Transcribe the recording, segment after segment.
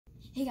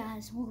Hey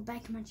guys, welcome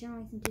back to my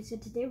channel. So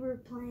today we're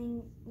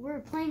playing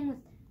with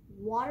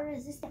water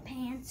resistant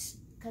pants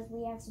because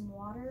we have some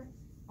water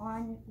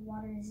on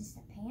water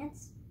resistant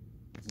pants.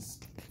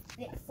 Just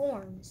it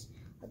forms,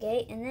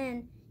 okay, and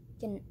then you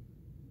can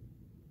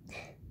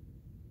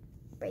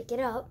break it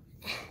up.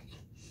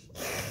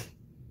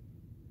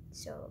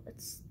 So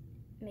let's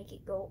make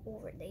it go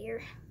over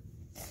there.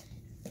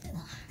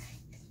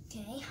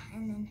 Okay,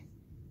 and then.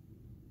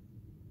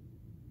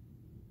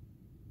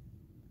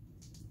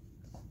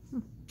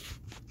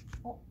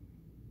 Oh,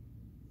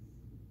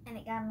 and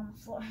it got on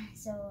the floor.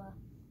 So,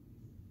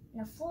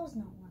 the floor's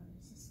not water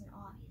resistant,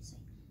 obviously.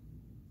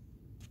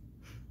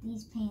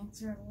 These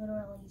pants are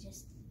literally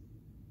just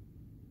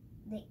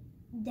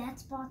that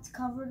spot's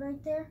covered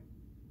right there.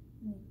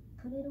 And you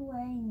put it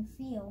away and you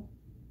feel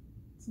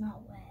it's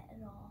not wet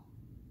at all.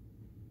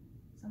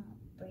 So I'm gonna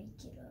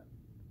break it up.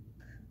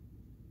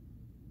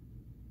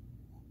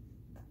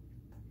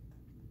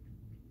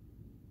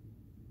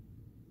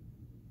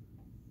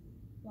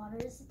 Water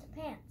resistant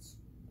pants.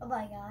 Bye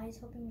bye guys.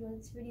 Hope you enjoyed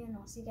this video and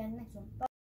I'll see you guys next one. Bye.